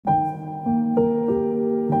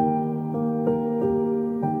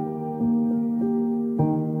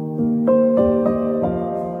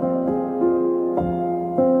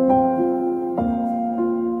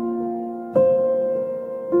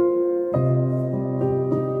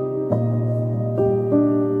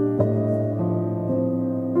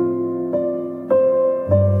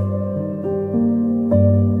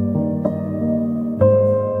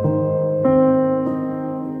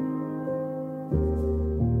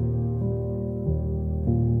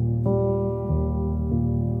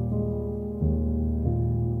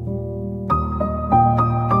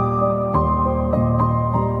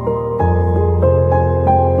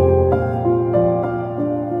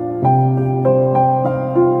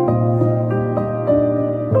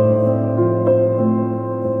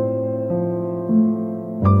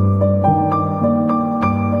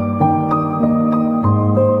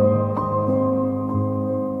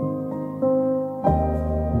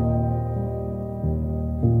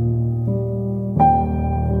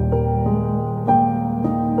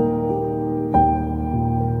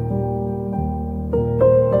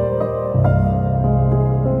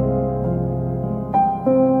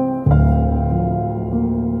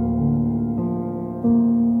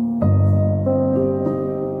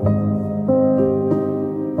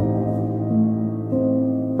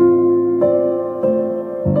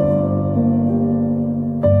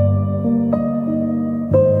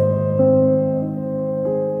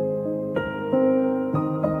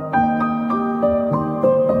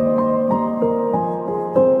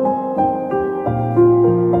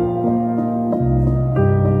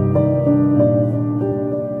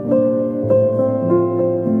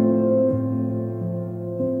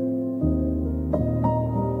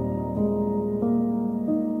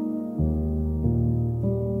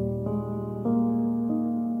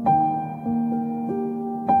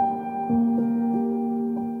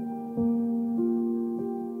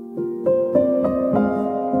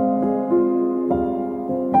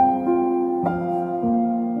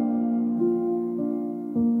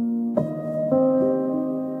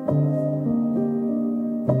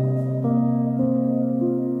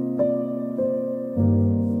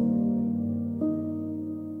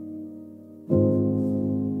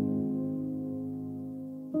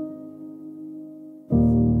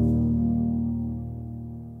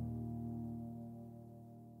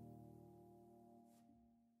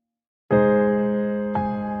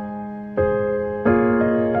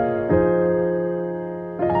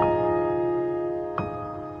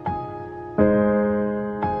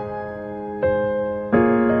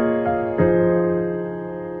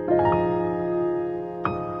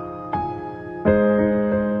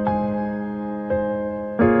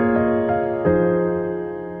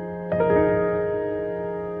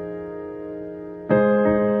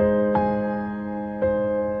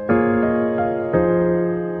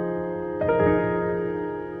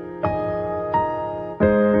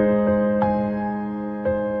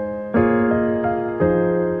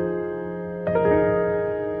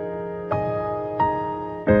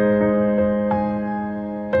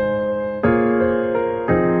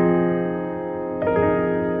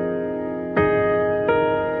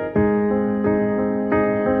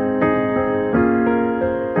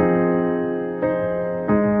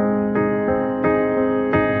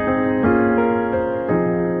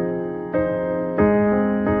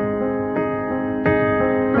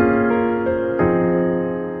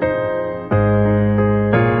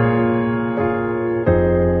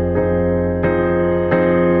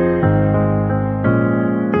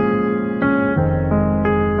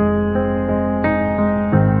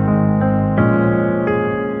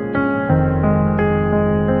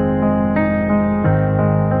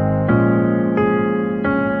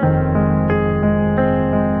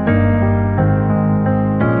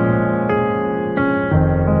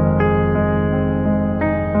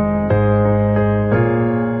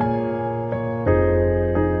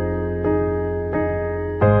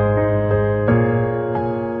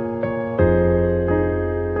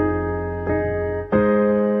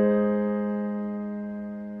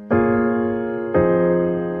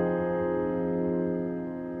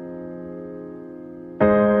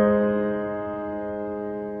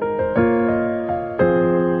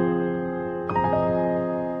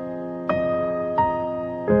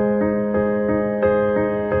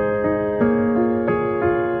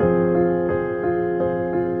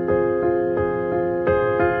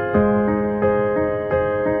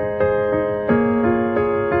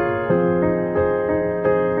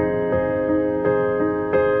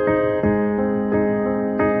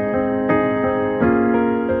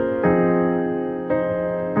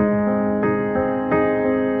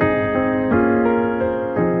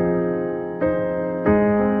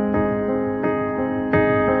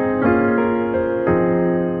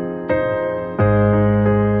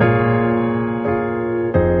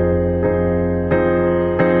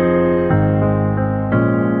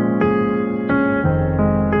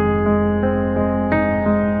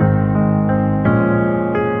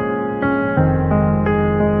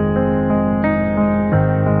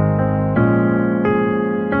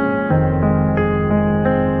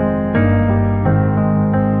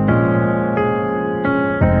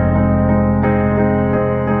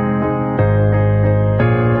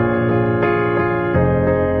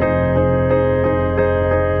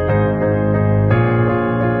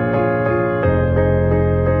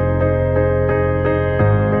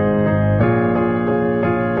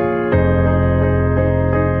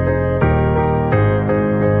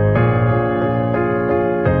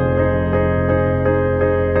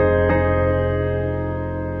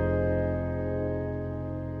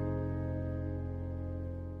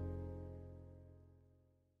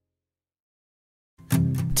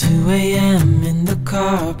2 a.m. in the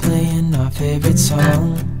car playing our favorite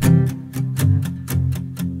song.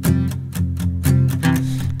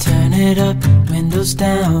 Turn it up, windows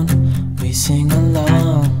down, we sing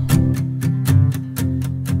along.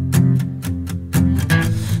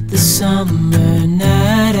 The summer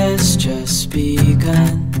night has just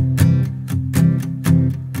begun.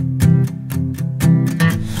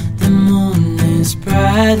 The moon is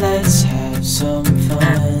bright, let's have some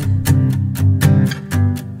fun.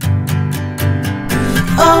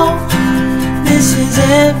 Oh, this is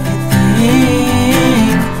everything,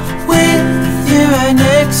 with you right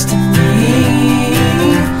next to me.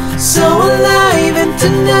 So alive, and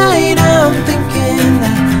tonight I'm thinking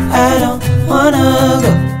that I don't wanna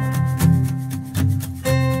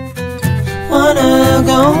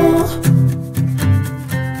go.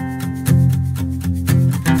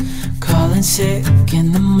 Calling sick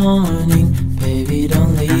in the morning, baby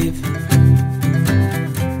don't leave.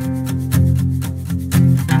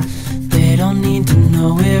 They don't need to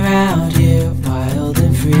know we're out here wild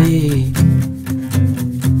and free.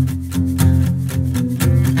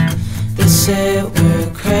 They say we're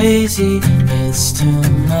crazy, it's too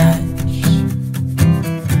much.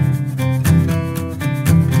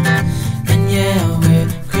 And yeah, we're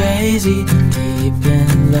crazy, deep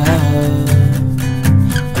in love.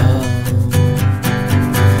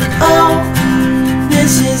 Oh,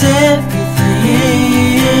 this is everything,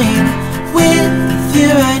 with you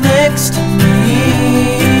right next to me.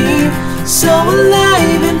 So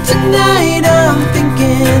alive, and tonight I'm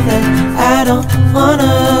thinking that I don't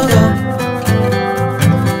wanna go.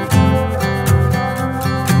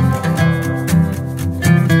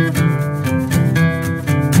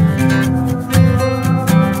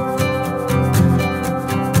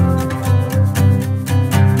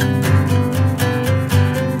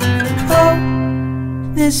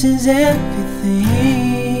 This is everything,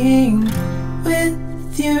 with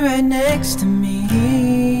you right next to me.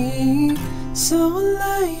 So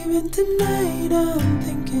alive, and tonight I'm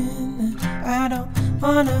thinking that I don't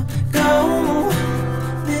wanna go.